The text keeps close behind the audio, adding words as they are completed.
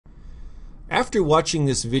After watching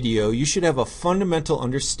this video, you should have a fundamental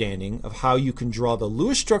understanding of how you can draw the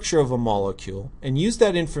Lewis structure of a molecule and use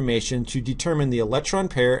that information to determine the electron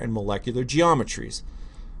pair and molecular geometries.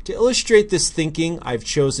 To illustrate this thinking, I've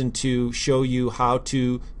chosen to show you how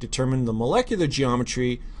to determine the molecular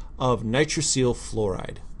geometry of nitrosyl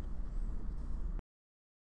fluoride.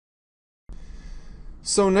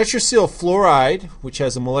 So nitrosyl fluoride, which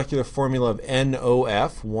has a molecular formula of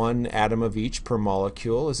NOF, one atom of each per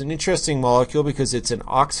molecule, is an interesting molecule because it's an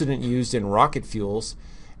oxidant used in rocket fuels.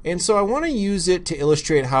 And so I want to use it to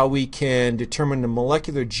illustrate how we can determine the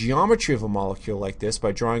molecular geometry of a molecule like this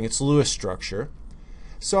by drawing its Lewis structure.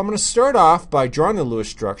 So I'm going to start off by drawing the Lewis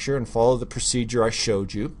structure and follow the procedure I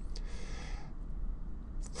showed you.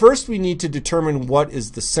 First, we need to determine what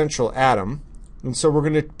is the central atom. And so we're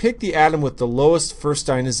going to pick the atom with the lowest first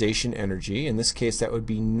ionization energy. In this case, that would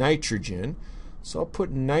be nitrogen. So I'll put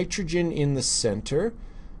nitrogen in the center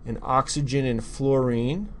and oxygen and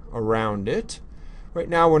fluorine around it. Right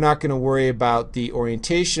now, we're not going to worry about the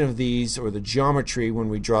orientation of these or the geometry when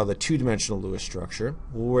we draw the two-dimensional Lewis structure.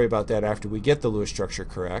 We'll worry about that after we get the Lewis structure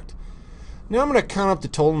correct. Now I'm going to count up the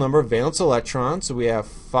total number of valence electrons. So we have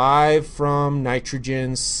 5 from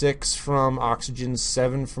nitrogen, 6 from oxygen,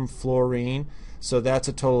 7 from fluorine. So that's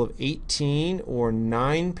a total of 18 or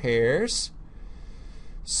 9 pairs.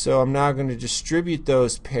 So I'm now going to distribute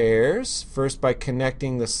those pairs, first by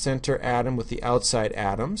connecting the center atom with the outside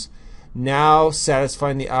atoms. Now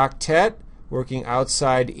satisfying the octet, working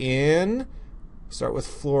outside in. Start with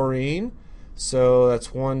fluorine. So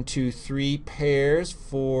that's 1, 2, 3 pairs,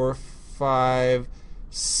 4, 5,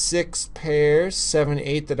 6 pairs, 7,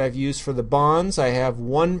 8 that I've used for the bonds. I have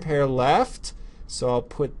 1 pair left. So I'll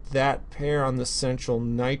put that pair on the central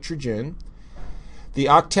nitrogen. The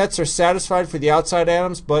octets are satisfied for the outside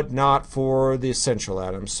atoms, but not for the central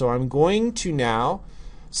atoms. So I'm going to now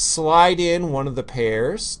slide in one of the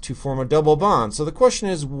pairs to form a double bond. So the question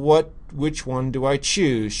is, which one do I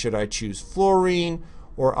choose? Should I choose fluorine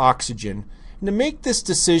or oxygen? And to make this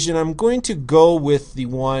decision, I'm going to go with the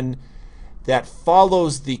one that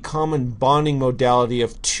follows the common bonding modality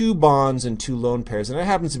of 2 bonds and 2 lone pairs, and that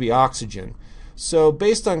happens to be oxygen. So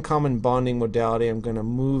based on common bonding modality, I'm going to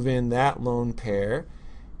move in that lone pair,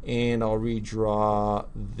 and I'll redraw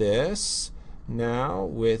this now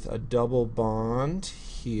with a double bond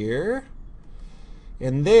here.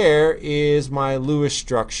 And there is my Lewis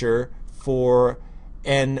structure for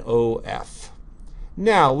NOF.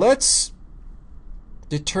 Now let's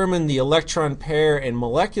determine the electron pair and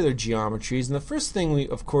molecular geometries. And the first thing we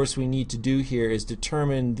need to do here is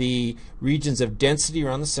determine the regions of density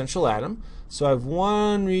around the central atom. So I have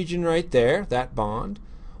one region right there, that bond,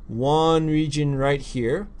 one region right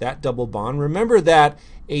here, that double bond. Remember that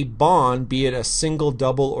a bond, be it a single,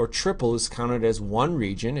 double, or triple, is counted as one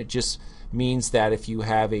region. It just means that if you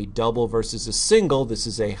have a double versus a single, this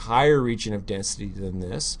is a higher region of density than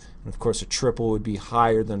this. And of course, a triple would be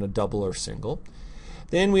higher than a double or single.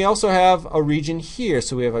 Then we also have a region here,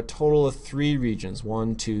 so we have a total of 3 regions,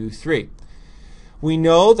 1, 2, 3. We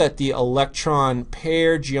know that the electron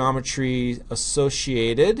pair geometry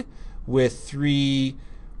associated with 3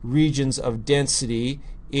 regions of density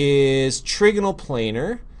is trigonal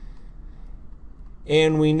planar.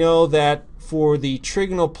 And we know that for the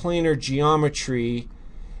trigonal planar geometry,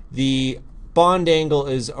 the bond angle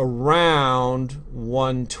is around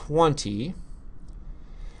 120.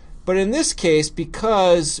 But in this case,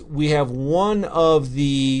 because we have one of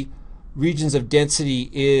the regions of density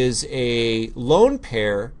is a lone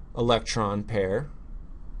pair electron pair,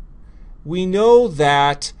 we know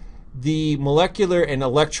that the molecular and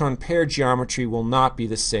electron pair geometry will not be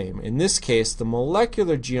the same. In this case, the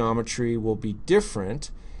molecular geometry will be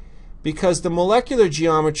different because the molecular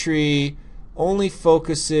geometry only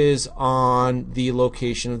focuses on the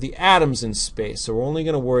location of the atoms in space. So we're only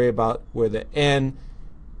going to worry about where the N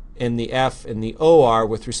and the F and the O are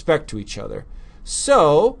with respect to each other.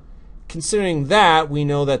 So considering that, we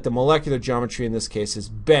know that the molecular geometry in this case is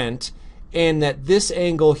bent, and that this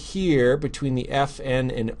angle here between the F,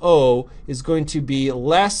 N, and O is going to be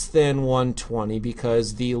less than 120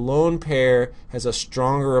 because the lone pair has a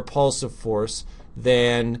stronger repulsive force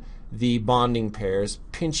than the bonding pairs,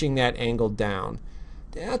 pinching that angle down.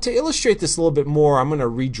 Now, to illustrate this a little bit more, I'm going to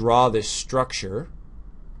redraw this structure.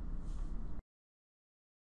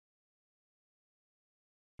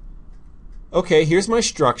 Okay, here's my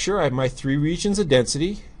structure. I have my 3 regions of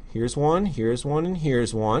density. Here's one, and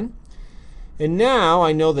here's one. And now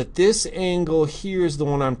I know that this angle here is the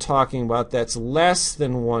one I'm talking about. That's less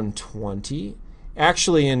than 120.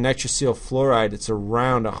 Actually, in nitrosyl fluoride, it's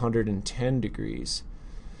around 110 degrees.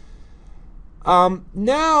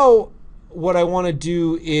 Now, what I want to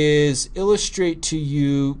do is illustrate to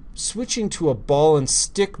you, switching to a ball and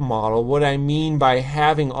stick model, what I mean by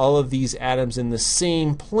having all of these atoms in the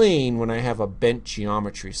same plane when I have a bent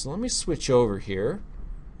geometry. So let me switch over here.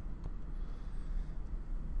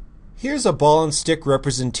 Here's a ball and stick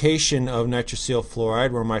representation of nitrosyl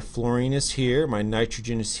fluoride, where my fluorine is here, my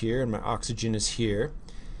nitrogen is here, and my oxygen is here.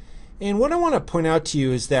 And what I want to point out to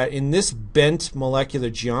you is that in this bent molecular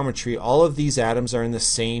geometry, all of these atoms are in the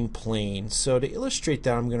same plane. So to illustrate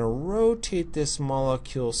that, I'm going to rotate this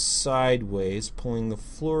molecule sideways, pulling the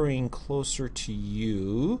fluorine closer to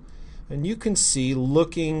you. And you can see,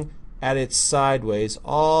 looking at it sideways,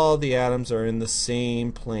 all the atoms are in the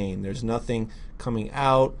same plane. There's nothing coming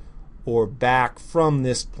out or back from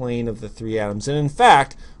this plane of the three atoms. And in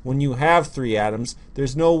fact, when you have three atoms,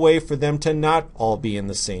 there's no way for them to not all be in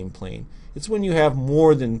the same plane. It's when you have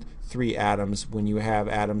more than three atoms, when you have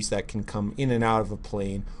atoms that can come in and out of a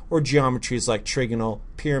plane, or geometries like trigonal,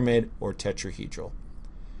 pyramid, or tetrahedral.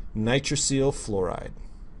 Nitrosyl fluoride.